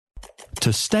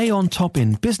To stay on top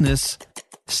in business,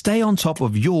 stay on top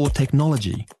of your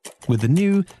technology with the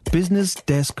new Business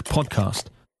Desk podcast,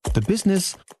 The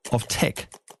Business of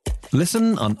Tech.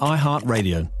 Listen on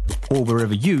iHeartRadio or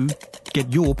wherever you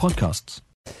get your podcasts.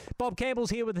 Bob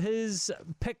Campbell's here with his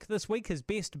pick this week, his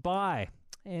best buy.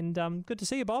 And good to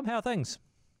see you, Bob. How are things?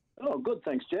 Oh, good.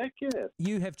 Thanks, Jack. Yeah.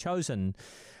 You have chosen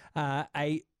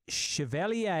a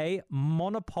Chevalier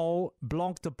Monopole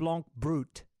Blanc de Blanc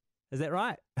Brut. Is that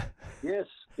right? Yes.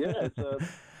 Yeah, it's a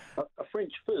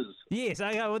French fizz. Yes.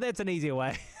 Okay, well, that's an easier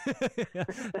way. Yeah.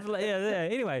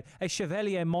 Anyway, a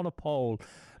Chevalier Monopole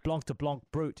Blanc de Blanc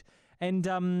Brut. And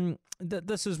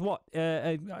this is what,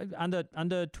 under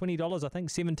 $20, I think,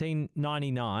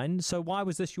 $17.99. So why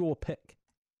was this your pick?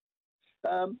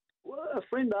 Well, a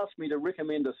friend asked me to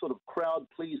recommend a sort of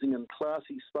crowd-pleasing and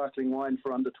classy sparkling wine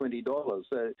for under $20.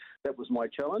 That was my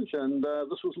challenge, and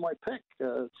this was my pick.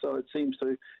 So it seems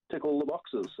to tick all the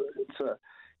boxes.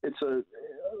 It's a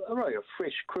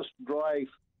fresh, crisp, dry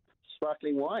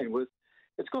sparkling wine with.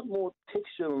 It's got more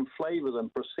texture and flavour than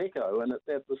Prosecco, and at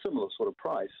a similar sort of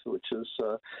price, which is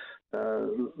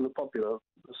the popular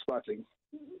sparkling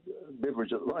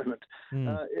beverage at the moment.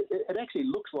 It actually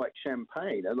looks like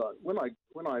champagne. And when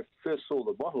I first saw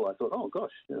the bottle, I thought, oh gosh,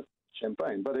 yeah,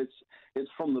 champagne. But it's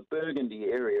from the Burgundy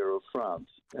area of France,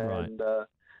 and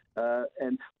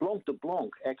Blanc de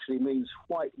Blanc actually means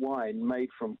white wine made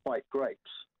from white grapes.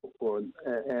 And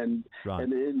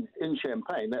in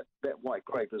Champagne, that white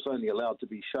grape is only allowed to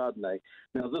be Chardonnay.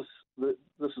 Now,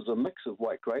 this is a mix of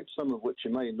white grapes, some of which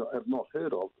you may have not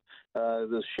heard of.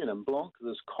 There's Chenin Blanc,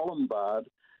 there's Colombard,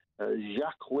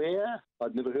 Jacquard,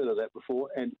 I'd never heard of that before,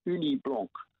 and Uni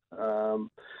Blanc. And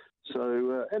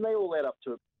they all add up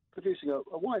to producing a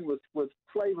wine with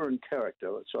flavour and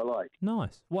character, which I like.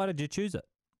 Nice. Why did you choose it?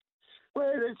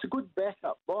 Well, it's a good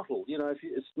backup bottle. You know,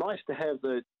 it's nice to have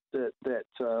a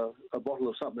bottle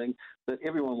of something that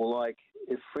everyone will like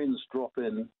if friends drop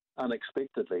in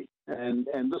unexpectedly, and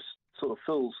this sort of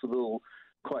fills the bill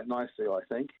quite nicely, I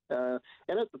think. And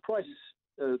at the price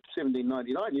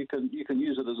 $17.99, you can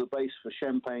use it as a base for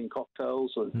champagne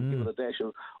cocktails, or give it a dash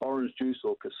of orange juice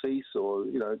or cassis, or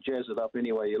jazz it up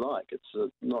any way you like.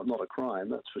 It's not a crime,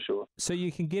 that's for sure. So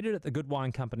you can get it at the Good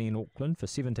Wine Company in Auckland for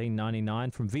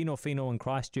 $17.99, from Vino Fino in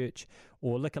Christchurch,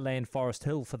 or Liquorland Forest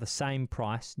Hill for the same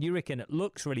price. You reckon it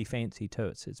looks really fancy too?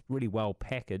 It's really well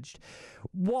packaged.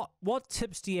 What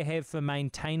tips do you have for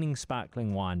maintaining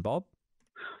sparkling wine, Bob?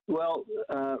 Well,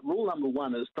 rule number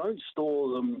one is don't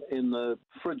store them in the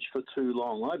fridge for too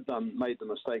long. I've made the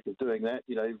mistake of doing that.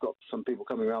 You've got some people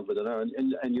coming around for dinner,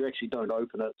 and you actually don't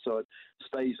open it, so it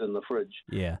stays in the fridge.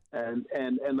 Yeah. And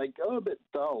they go a bit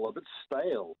dull, a bit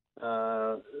stale.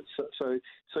 So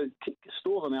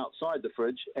store them outside the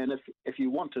fridge, and if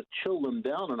you want to chill them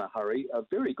down in a hurry, a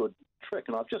very good trick,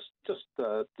 and I've just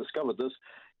discovered this,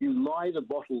 you lie the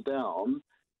bottle down.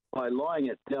 By lying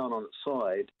it down on its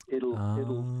side, it'll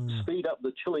speed up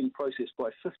the chilling process by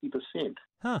 50%.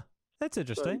 Huh, that's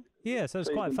interesting. So it's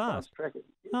quite fast. Very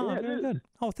good.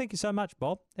 Oh, thank you so much,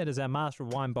 Bob. That is our master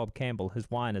of wine, Bob Campbell. His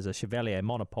wine is a Chevalier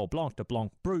Monopole Blanc de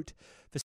Blanc Brut for